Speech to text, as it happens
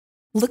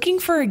Looking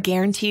for a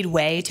guaranteed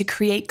way to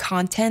create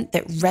content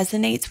that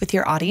resonates with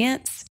your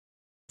audience?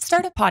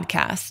 Start a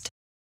podcast.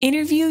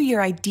 Interview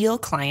your ideal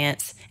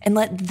clients and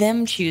let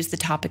them choose the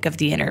topic of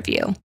the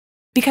interview.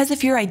 Because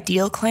if your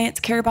ideal clients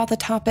care about the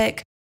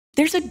topic,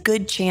 there's a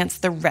good chance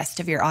the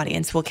rest of your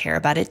audience will care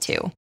about it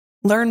too.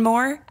 Learn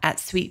more at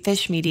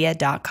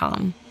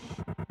sweetfishmedia.com.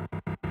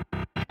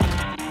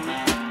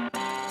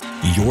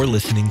 You're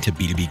listening to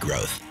B2B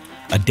Growth,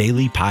 a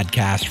daily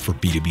podcast for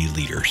B2B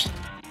leaders.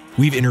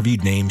 We've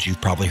interviewed names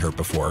you've probably heard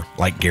before,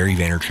 like Gary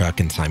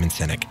Vaynerchuk and Simon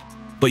Sinek,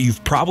 but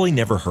you've probably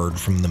never heard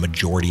from the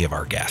majority of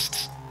our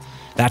guests.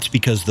 That's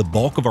because the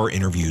bulk of our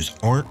interviews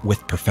aren't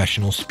with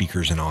professional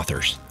speakers and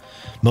authors.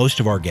 Most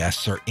of our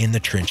guests are in the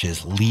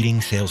trenches leading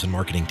sales and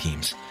marketing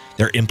teams.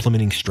 They're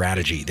implementing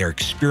strategy. They're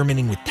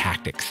experimenting with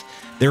tactics.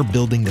 They're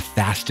building the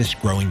fastest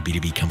growing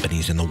B2B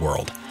companies in the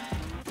world.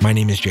 My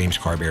name is James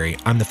Carberry.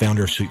 I'm the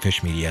founder of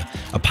Sweetfish Media,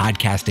 a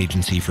podcast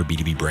agency for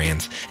B2B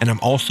brands, and I'm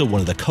also one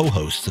of the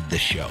co-hosts of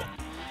this show.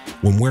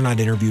 When we're not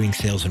interviewing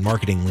sales and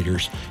marketing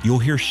leaders, you'll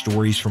hear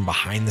stories from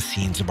behind the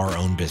scenes of our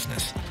own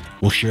business.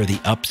 We'll share the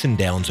ups and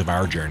downs of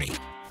our journey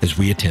as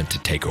we attempt to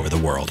take over the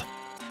world.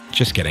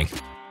 Just kidding.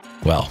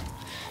 Well,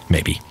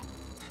 maybe.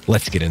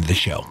 Let's get into the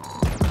show.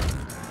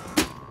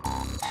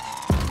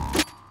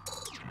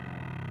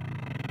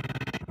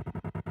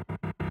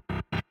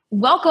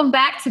 Welcome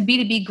back to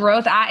B2B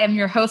Growth. I am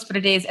your host for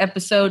today's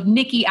episode,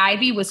 Nikki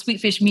Ivy with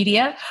Sweetfish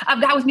Media.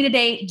 I've got with me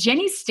today,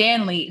 Jenny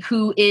Stanley,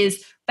 who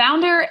is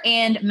founder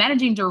and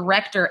managing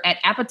director at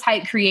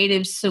Appetite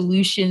Creative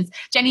Solutions.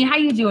 Jenny, how are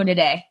you doing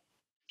today?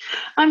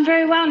 I'm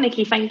very well,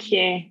 Nikki. Thank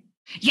you.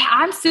 Yeah,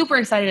 I'm super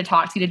excited to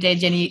talk to you today,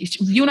 Jenny.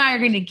 You and I are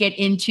going to get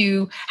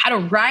into how to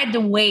ride the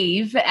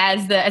wave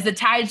as the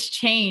tides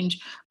change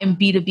in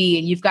B2B.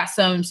 And you've got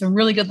some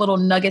really good little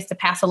nuggets to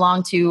pass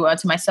along to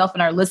myself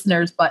and our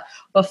listeners. But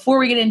before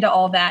we get into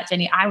all that,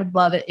 Jenny, I would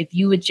love it if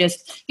you would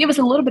just give us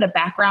a little bit of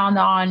background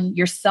on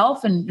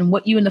yourself and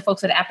what you and the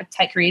folks at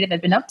Appetite Creative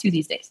have been up to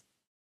these days.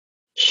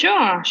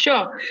 Sure.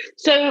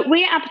 So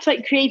we at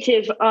Appetite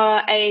Creative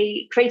are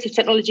a creative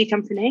technology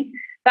company.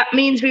 That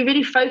means we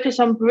really focus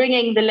on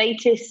bringing the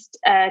latest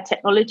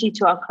technology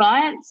to our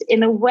clients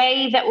in a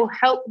way that will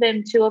help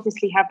them to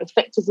obviously have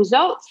effective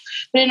results,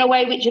 but in a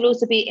way which will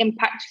also be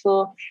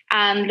impactful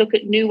and look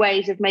at new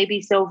ways of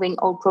maybe solving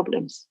old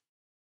problems.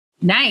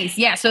 Nice.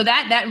 Yeah. So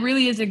that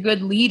really is a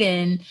good lead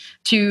in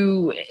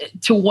to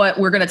what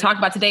we're going to talk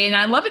about today. And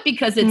I love it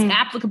because it's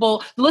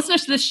applicable. The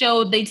listeners to the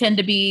show, they tend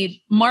to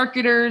be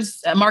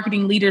marketers,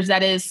 marketing leaders,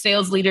 that is,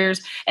 sales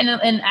leaders, and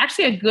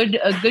actually a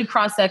good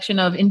cross section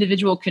of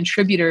individual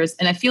contributors.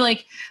 And I feel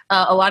like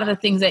a lot of the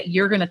things that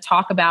you're going to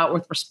talk about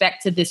with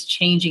respect to this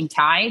changing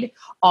tide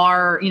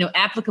are,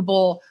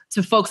 applicable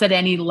to folks at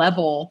any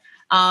level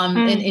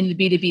in the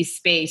B2B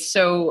space.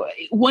 So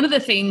one of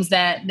the things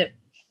that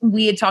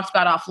we had talked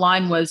about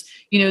offline was,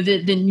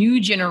 the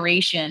new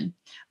generation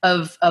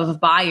of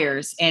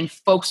buyers and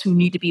folks who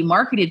need to be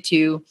marketed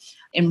to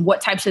and what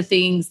types of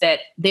things that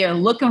they're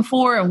looking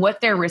for and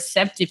what they're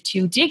receptive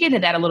to. Dig into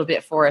that a little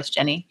bit for us,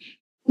 Jenny.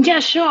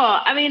 Yeah, sure.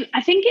 I mean,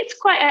 I think it's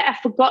quite a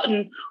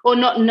forgotten or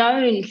not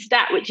known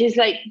stat, which is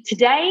like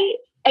today,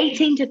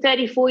 18 to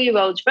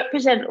 34-year-olds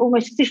represent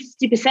almost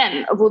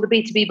 50% of all the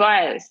B2B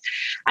buyers.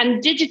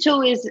 And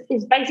digital is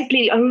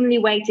basically the only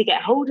way to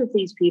get hold of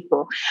these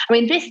people. I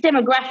mean, this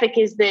demographic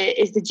is the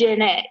the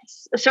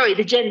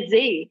Gen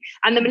Z,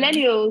 and the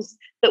millennials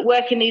that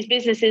work in these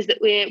businesses that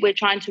we're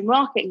trying to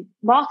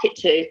market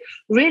to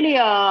really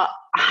are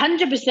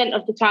 100%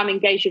 of the time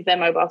engaged with their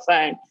mobile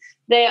phone.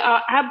 They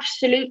are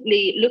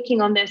absolutely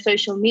looking on their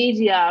social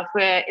media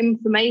for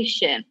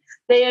information.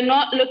 They are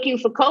not looking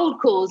for cold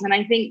calls. And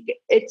I think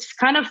it's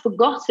kind of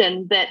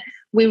forgotten that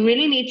we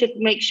really need to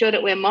make sure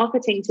that we're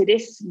marketing to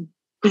this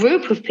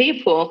group of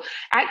people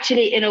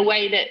actually in a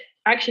way that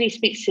actually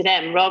speaks to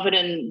them rather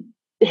than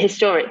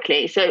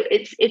historically. So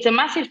it's a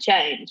massive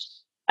change,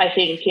 I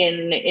think,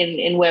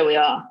 in where we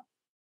are.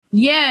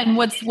 Yeah, and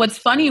what's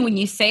funny when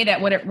you say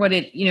that, what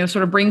it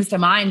sort of brings to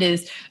mind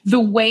is the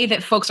way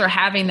that folks are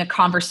having the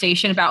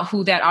conversation about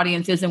who that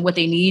audience is and what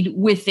they need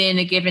within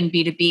a given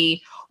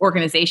B2B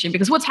organization.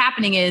 Because what's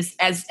happening is,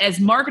 as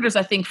marketers,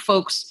 I think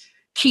folks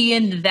key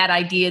into that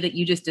idea that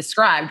you just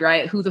described,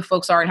 right? Who the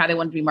folks are and how they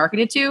want to be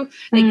marketed to.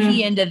 They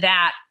key into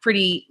that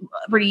pretty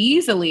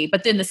easily.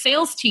 But then the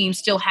sales team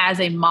still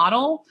has a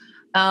model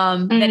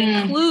that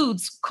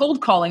includes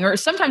cold calling, or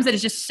sometimes that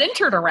is just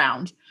centered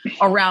around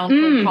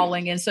cold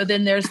calling. And so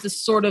then there's this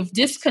sort of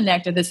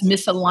disconnect or this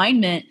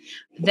misalignment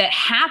that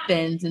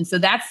happens. And so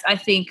that's, I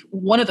think,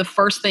 one of the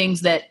first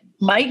things that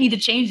might need to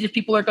change if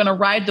people are going to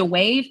ride the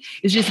wave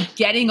is just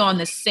getting on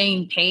the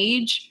same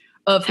page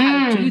of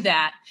how to do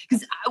that.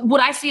 Because what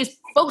I see is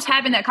folks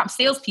having that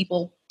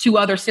salespeople to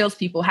other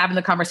salespeople having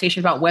the conversation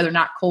about whether or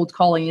not cold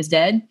calling is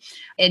dead,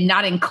 and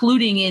not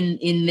including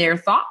in their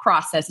thought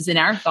processes, in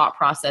our thought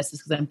processes,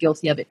 because I'm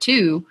guilty of it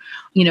too,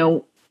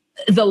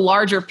 the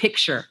larger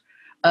picture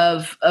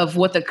of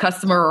what the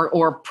customer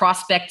or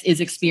prospect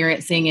is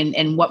experiencing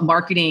and what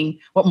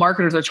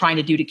marketers are trying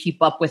to do to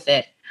keep up with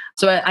it.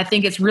 So I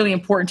think it's really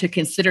important to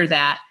consider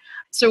that.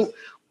 So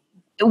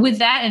with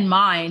that in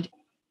mind,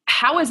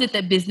 how is it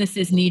that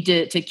businesses need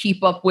to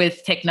keep up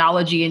with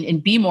technology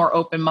and be more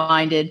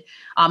open-minded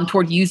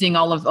toward using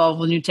all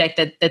the new tech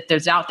that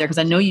there's out there? Because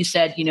I know you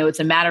said, it's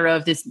a matter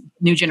of this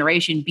new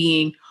generation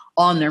being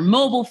on their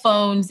mobile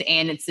phones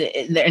and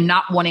they're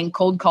not wanting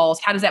cold calls.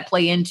 How does that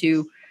play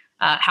into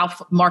how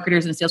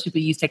marketers and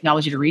salespeople use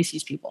technology to reach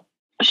these people?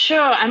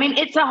 Sure. I mean,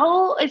 it's a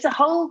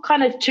whole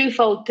kind of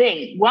twofold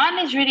thing. One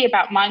is really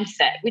about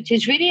mindset, which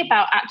is really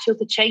about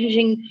the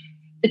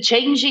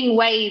changing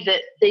way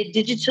that the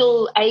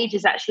digital age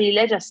has actually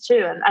led us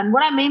to. And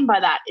what I mean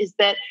by that is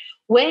that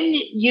when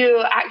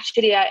you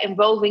actually are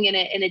involving in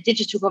a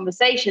digital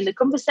conversation, the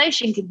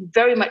conversation can be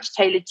very much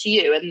tailored to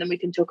you. And then we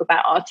can talk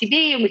about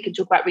RTV and we can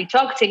talk about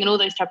retargeting and all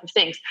those type of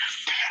things.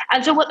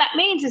 And so what that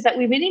means is that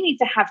we really need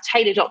to have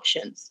tailored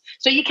options.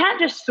 So you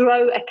can't just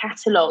throw a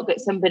catalog at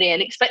somebody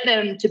and expect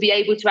them to be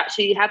able to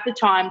actually have the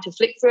time to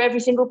flick through every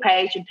single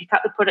page and pick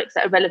up the products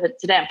that are relevant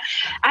to them.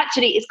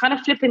 Actually, it's kind of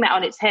flipping that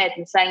on its head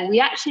and saying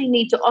we actually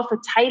need to offer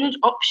tailored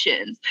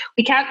options.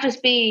 We can't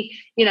just be,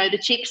 the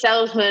cheap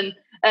salesman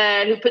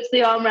who puts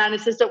the arm around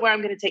and says, don't worry,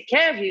 I'm going to take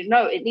care of you.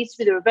 No, it needs to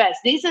be the reverse.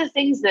 These are the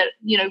things that,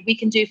 we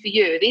can do for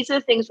you. These are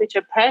the things which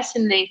are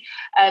personally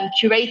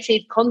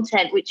curated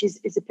content, which is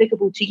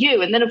applicable to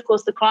you. And then, of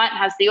course, the client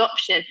has the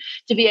option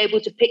to be able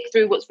to pick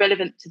through what's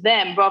relevant to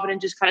them rather than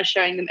just kind of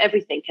showing them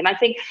everything. And I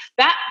think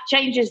that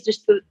changes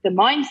just the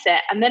mindset.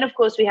 And then, of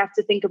course, we have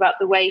to think about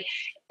the way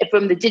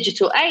from the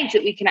digital age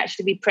that we can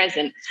actually be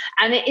present.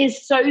 And it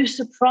is so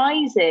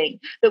surprising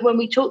that when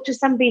we talk to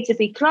some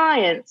B2B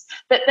clients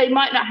that they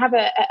might not have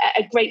a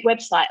great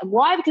website. And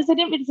why? Because they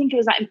didn't really think it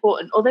was that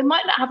important. Or they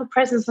might not have a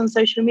presence on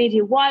social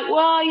media. Why?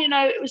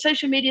 Well,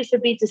 social media is for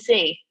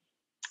B2C.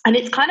 And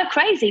it's kind of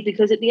crazy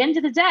because at the end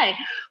of the day,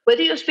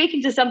 whether you're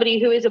speaking to somebody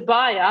who is a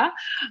buyer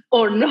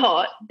or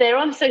not, they're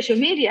on social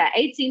media.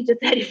 18 to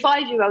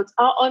 35-year-olds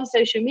are on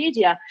social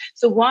media.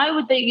 So why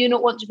would you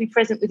not want to be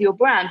present with your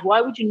brand?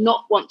 Why would you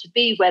not want to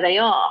be where they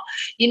are?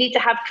 You need to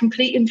have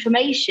complete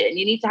information.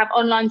 You need to have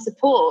online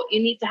support.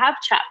 You need to have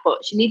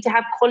chatbots. You need to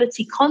have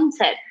quality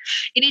content.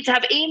 You need to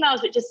have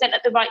emails which are sent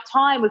at the right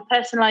time with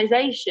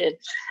personalization.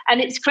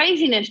 And it's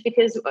craziness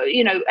because,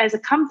 as a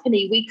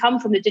company, we come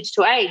from the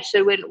digital age.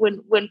 So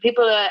when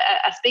people are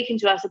speaking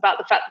to us about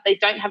the fact that they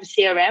don't have a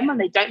CRM and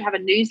they don't have a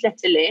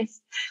newsletter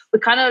list, we're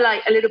kind of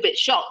like a little bit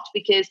shocked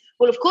because,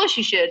 well, of course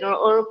you should,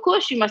 or of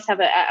course you must have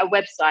a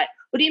website.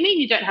 What do you mean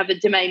you don't have a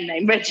domain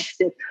name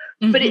registered?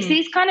 Mm-hmm. But it's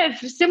these kind of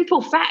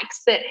simple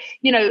facts that,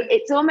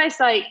 it's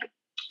almost like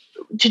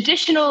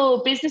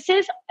traditional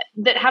businesses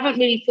that haven't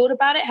really thought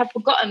about it have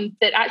forgotten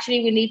that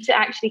actually we need to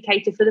actually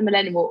cater for the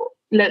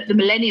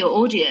millennial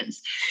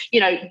audience.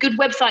 Good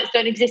websites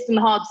don't exist in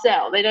the hard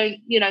sell. They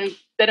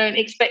don't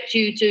expect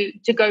you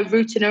to go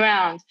rooting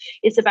around.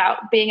 It's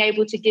about being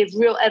able to give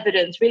real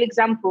evidence, real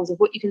examples of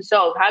what you can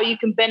solve, how you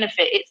can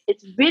benefit.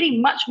 It's really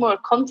much more a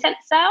content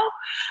sell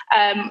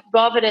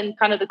rather than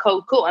kind of the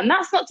cold call. And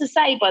that's not to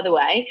say, by the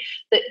way,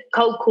 that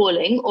cold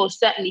calling or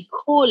certainly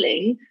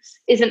calling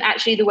isn't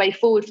actually the way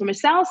forward from a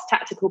sales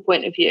tactical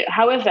point of view.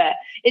 However,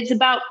 it's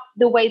about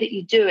the way that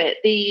you do it,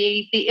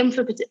 the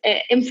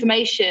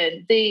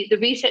information, the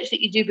research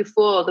that you do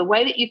before, the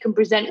way that you can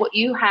present what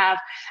you have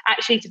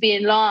actually to be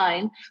in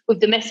line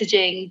with the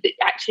messaging that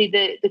actually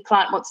the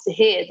client wants to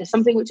hear. There's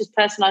something which is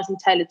personalized and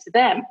tailored to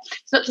them.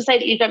 It's not to say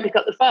that you don't pick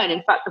up the phone.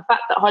 In fact, the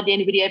fact that hardly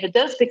anybody ever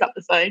does pick up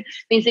the phone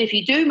means that if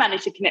you do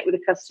manage to connect with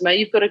a customer,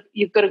 you've got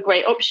a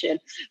great option.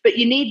 But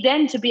you need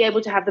then to be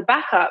able to have the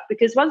backup,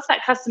 because once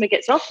that customer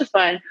gets off the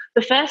phone,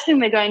 the first thing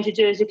they're going to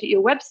do is look at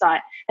your website.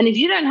 And if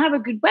you don't have a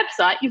good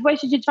website, you've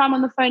wasted your time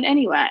on the phone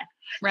anyway.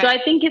 Right. So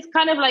I think it's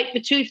kind of like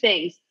the two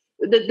things.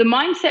 The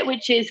mindset,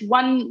 which is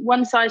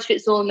one size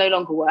fits all, no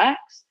longer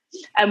works.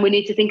 And we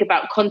need to think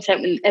about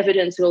content and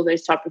evidence and all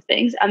those type of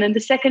things. And then the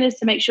second is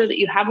to make sure that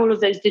you have all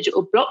of those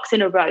digital blocks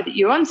in a row, that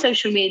you're on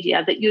social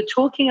media, that you're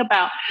talking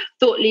about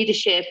thought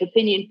leadership,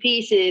 opinion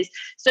pieces,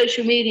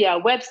 social media,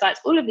 websites,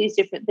 all of these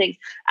different things.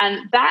 And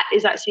that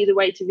is actually the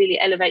way to really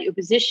elevate your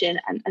position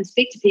and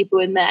speak to people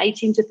in the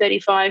 18 to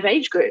 35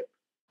 age group.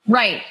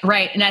 Right.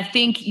 And I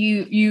think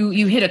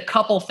you hit a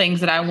couple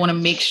things that I want to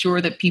make sure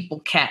that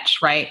people catch,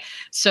 right?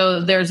 So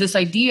there's this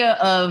idea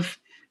of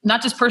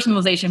not just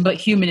personalization, but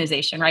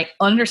humanization, right?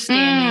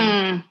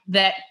 Understanding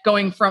that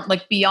going from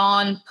like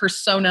beyond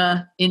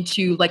persona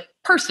into like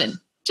person,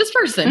 just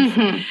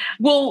person,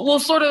 will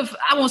sort of,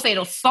 I won't say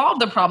it'll solve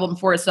the problem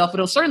for itself, but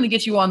it'll certainly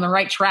get you on the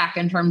right track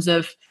in terms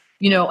of,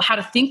 how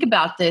to think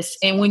about this.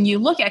 And when you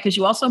look at, because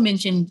you also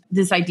mentioned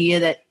this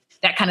idea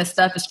that kind of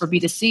stuff is for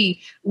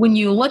B2C. When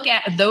you look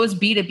at those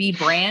B2B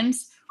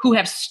brands who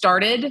have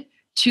started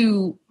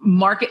to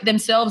market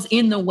themselves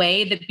in the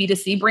way that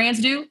B2C brands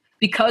do,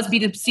 because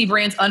B2C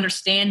brands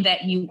understand that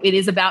it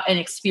is about an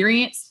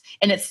experience,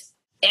 and it's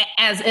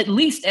at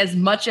least as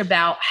much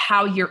about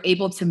how you're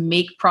able to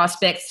make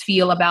prospects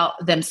feel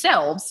about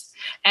themselves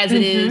as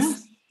it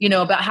is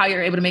about how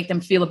you're able to make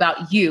them feel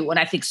about you. And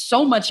I think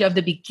so much of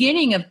the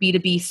beginning of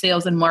B2B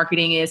sales and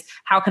marketing is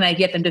how can I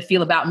get them to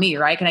feel about me,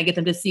 right? Can I get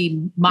them to see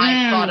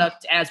my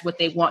product as what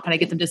they want? Can I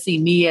get them to see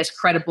me as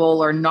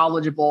credible or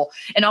knowledgeable?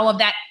 And all of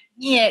that,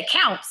 yeah, it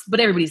counts, but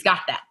everybody's got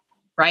that,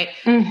 right?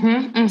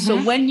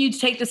 So when you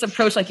take this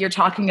approach, like you're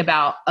talking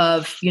about,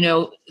 of,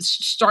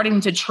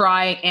 starting to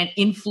try and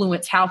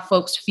influence how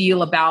folks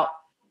feel about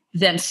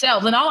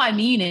themselves. And all I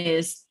mean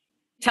is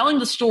telling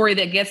the story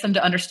that gets them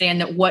to understand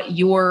that what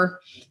you're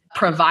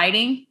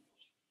providing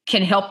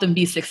can help them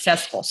be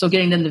successful. So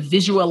getting them to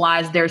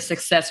visualize their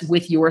success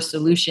with your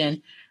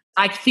solution,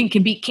 I think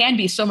can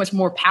be so much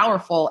more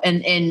powerful.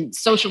 And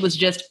social is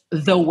just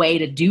the way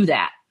to do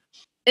that.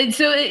 And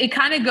so it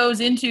kind of goes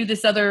into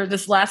this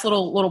last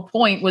little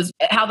point, was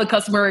how the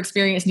customer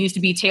experience needs to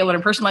be tailored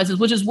and personalized,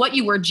 which is what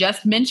you were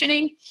just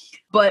mentioning.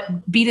 But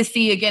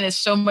B2C, again, is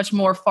so much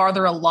more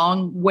farther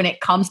along when it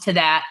comes to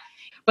that.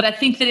 But I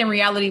think that in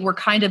reality, we're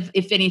kind of,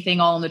 if anything,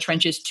 all in the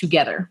trenches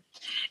together.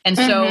 And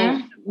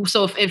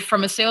so if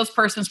from a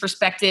salesperson's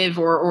perspective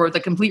or the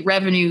complete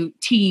revenue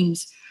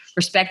team's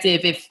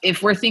perspective,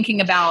 if we're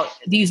thinking about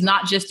these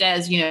not just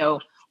as,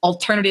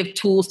 alternative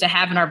tools to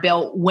have in our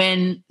belt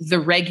when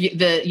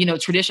the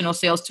traditional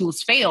sales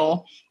tools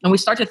fail, and we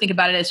start to think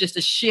about it as just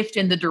a shift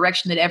in the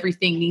direction that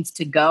everything needs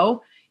to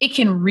go, it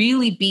can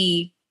really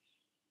be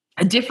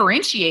a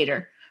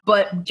differentiator.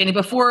 But Jenny,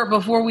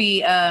 before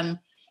we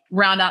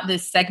round out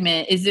this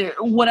segment, is there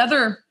what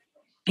other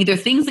either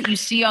things that you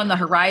see on the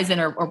horizon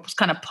or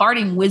kind of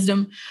parting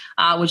wisdom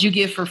would you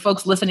give for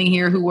folks listening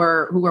here who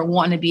are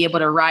wanting to be able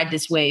to ride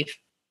this wave?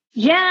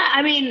 Yeah,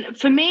 I mean,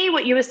 for me,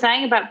 what you were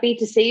saying about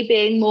B2C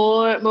being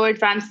more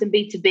advanced than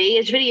B2B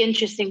is really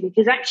interesting,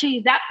 because actually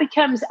that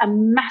becomes a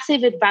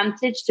massive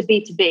advantage to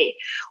B2B.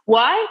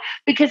 Why?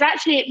 Because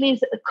actually it means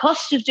that the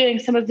cost of doing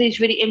some of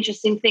these really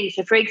interesting things,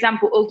 so for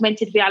example,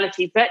 augmented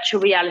reality, virtual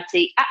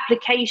reality,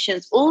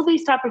 applications, all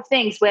these type of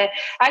things where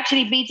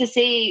actually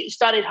B2C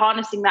started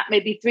harnessing that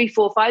maybe 3,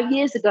 4, 5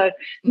 years ago,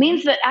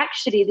 means that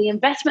actually the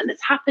investment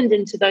that's happened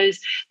into those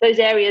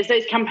areas,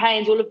 those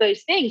campaigns, all of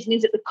those things,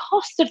 means that the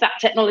cost of that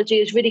technology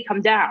has really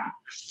come down.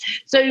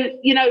 So,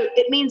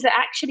 it means that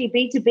actually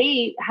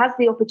B2B has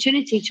the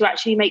opportunity to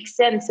actually make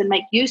sense and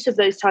make use of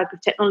those type of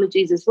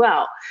technologies as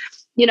well.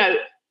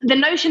 The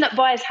notion that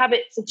buyers'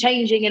 habits are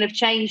changing and have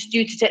changed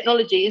due to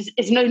technology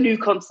is no new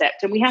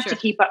concept, and we have to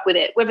keep up with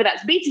it, whether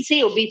that's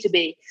B2C or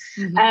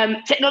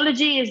B2B.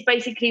 Technology is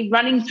basically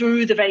running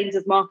through the veins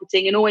of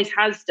marketing and always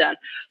has done.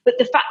 But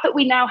the fact that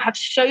we now have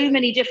so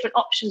many different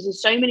options and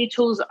so many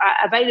tools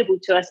available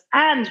to us,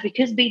 and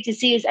because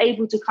B2C is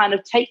able to kind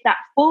of take that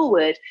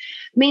forward,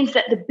 means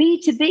that the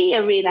B2B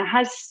arena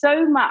has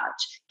so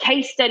much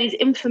case studies,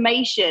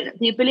 information,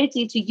 the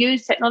ability to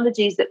use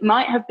technologies that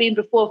might have been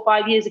before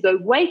 5 years ago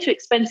way too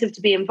expensive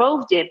to be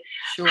involved in,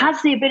 has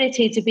the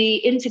ability to be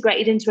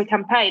integrated into a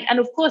campaign. And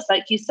of course,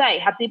 like you say,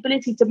 have the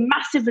ability to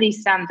massively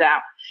stand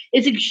out.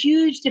 It's a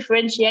huge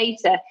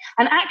differentiator.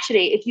 And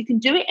actually, if you can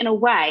do it in a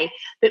way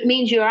that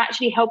means you're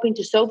actually helping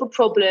to solve a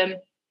problem,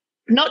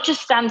 not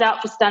just stand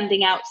out for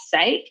standing out's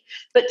sake,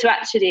 but to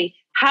actually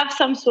have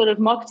some sort of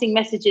marketing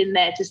message in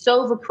there to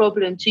solve a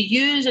problem, to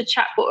use a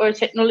chatbot or a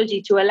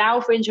technology to allow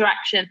for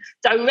interaction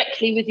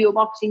directly with your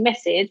marketing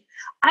message,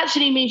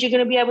 actually means you're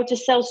going to be able to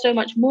sell so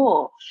much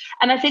more.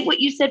 And I think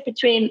what you said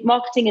between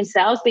marketing and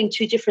sales being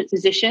two different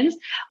positions,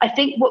 I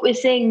think what we're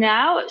seeing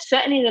now,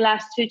 certainly in the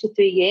last 2 to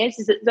 3 years,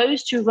 is that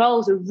those two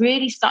roles are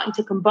really starting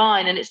to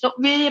combine. And it's not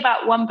really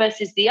about one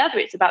versus the other.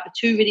 It's about the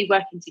two really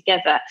working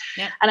together.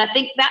 Yeah. And I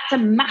think that's a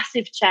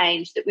massive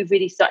change that we've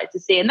really started to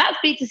see. And that's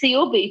B2C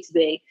or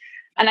B2B.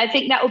 And I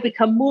think that will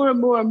become more and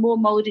more and more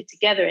molded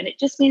together. And it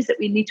just means that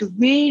we need to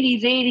really,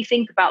 really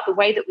think about the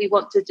way that we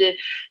want to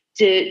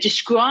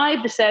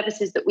describe the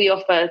services that we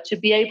offer, to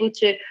be able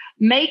to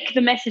make the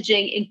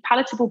messaging in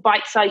palatable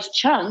bite-sized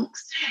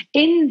chunks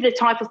in the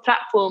type of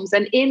platforms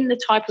and in the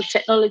type of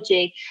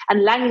technology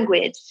and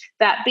language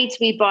that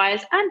B2B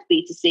buyers and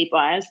B2C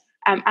buyers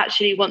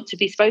actually want to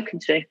be spoken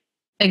to.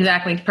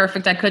 Exactly.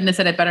 Perfect. I couldn't have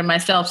said it better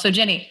myself. So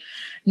Jenny,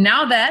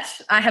 now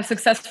that I have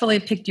successfully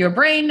picked your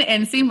brain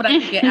and seen what I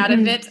can get out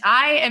of it,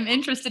 I am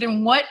interested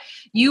in what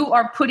you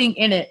are putting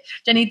in it.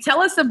 Jenny,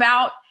 tell us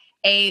about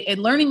a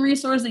learning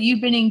resource that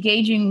you've been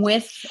engaging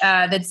with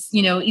that's,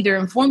 either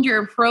informed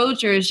your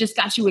approach or has just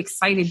got you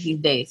excited these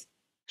days.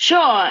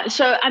 Sure.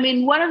 So, I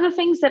mean, one of the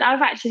things that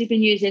I've actually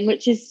been using,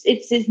 which is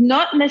it's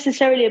not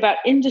necessarily about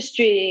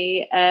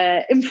industry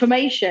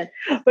information,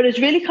 but it's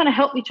really kind of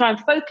helped me try and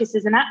focus,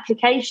 as an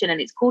application,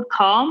 and it's called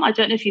Calm. I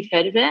don't know if you've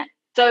heard of it.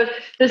 So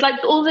there's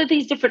like all of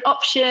these different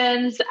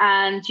options,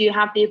 and you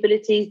have the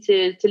ability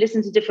to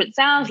listen to different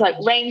sounds like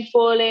rain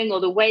falling or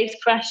the waves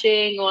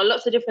crashing or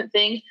lots of different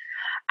things.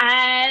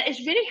 And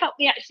it's really helped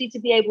me actually to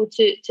be able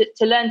to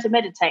learn to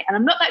meditate. And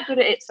I'm not that good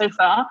at it so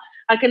far.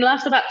 I can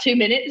last about 2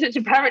 minutes, which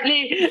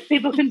apparently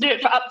people can do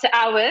it for up to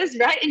hours,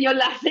 right? And you're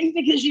laughing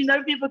because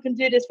people can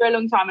do this for a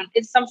long time. And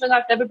it's something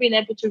I've never been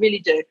able to really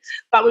do.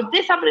 But with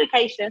this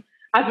application,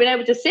 I've been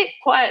able to sit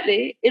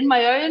quietly in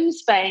my own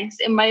space,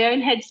 in my own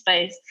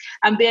headspace,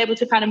 and be able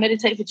to kind of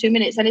meditate for 2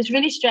 minutes. And it's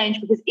really strange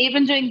because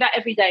even doing that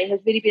every day has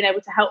really been able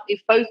to help me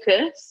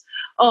focus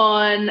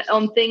on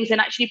things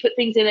and actually put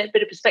things in a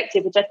bit of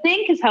perspective, which I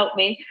think has helped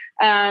me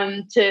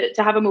to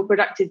have a more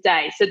productive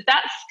day. So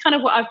that's kind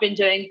of what I've been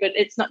doing, but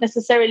it's not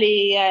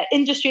necessarily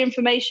industry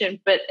information,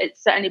 but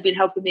it's certainly been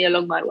helping me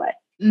along my way.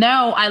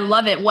 No, I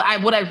love it. What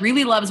I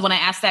really love is when I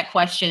ask that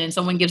question and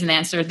someone gives an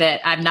answer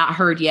that I've not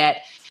heard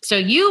yet. So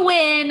you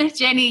win,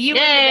 Jenny, you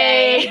win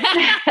today. and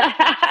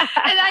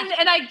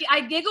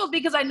I giggle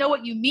because I know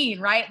what you mean,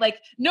 right?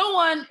 Like no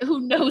one who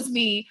knows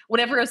me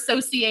would ever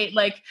associate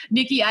like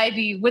Nikki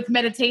Ivy with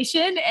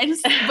meditation.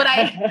 But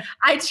I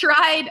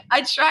tried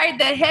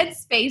the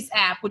Headspace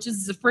app, which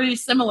is pretty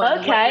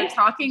similar to what you're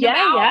talking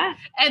about. Yeah.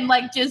 And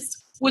like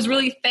just was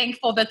really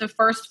thankful that the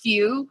first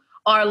few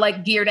are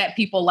like geared at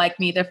people like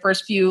me. The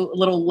first few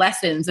little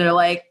lessons are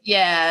like,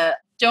 yeah,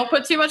 don't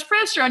put too much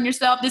pressure on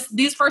yourself.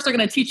 These first are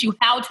going to teach you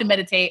how to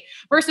meditate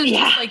versus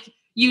just like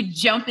you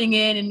jumping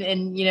in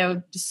and you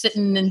know, just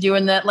sitting and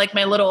doing that. Like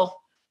my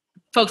little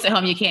folks at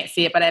home, you can't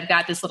see it, but I've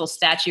got this little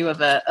statue of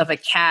a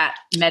cat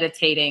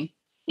meditating.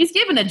 He's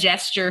giving a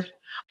gesture.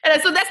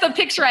 And so that's the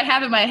picture I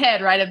have in my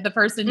head, right? Of the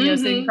person, you know,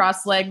 sitting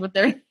cross-legged with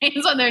their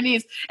hands on their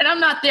knees. And I'm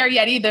not there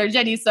yet either,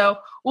 Jenny. So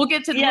we'll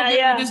get to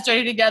this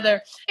journey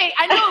together. Hey,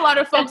 I know a lot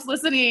of folks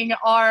listening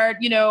are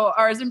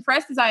as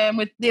impressed as I am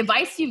with the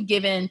advice you've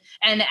given.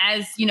 And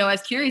as, you know,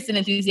 as curious and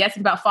enthusiastic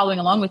about following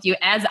along with you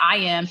as I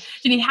am.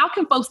 Jenny, how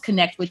can folks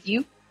connect with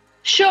you?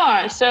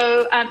 Sure.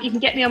 So you can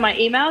get me on my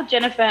email,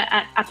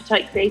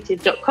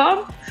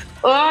 jennifer@appetitecreative.com,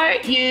 or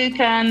you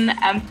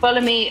can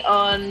follow me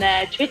on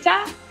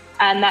Twitter.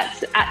 And that's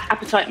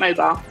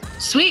 @AppetiteMobile.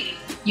 Sweet.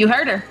 You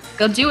heard her.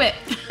 Go do it.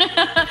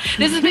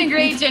 This has been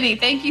great, Jenny.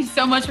 Thank you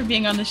so much for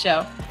being on the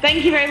show.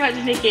 Thank you very much,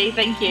 Nikki.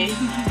 Thank you.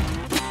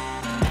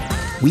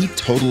 We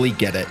totally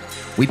get it.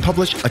 We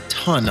publish a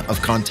ton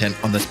of content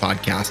on this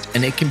podcast,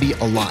 and it can be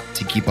a lot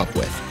to keep up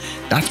with.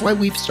 That's why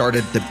we've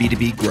started the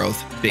B2B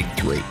Growth Big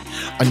Three,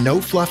 a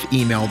no-fluff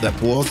email that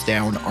boils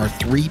down our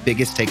 3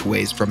 biggest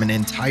takeaways from an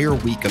entire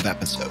week of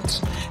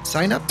episodes.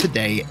 Sign up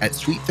today at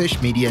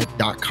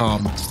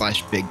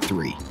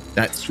sweetfishmedia.com/big3.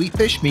 That's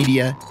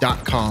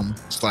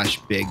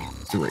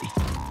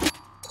sweetfishmedia.com/big3.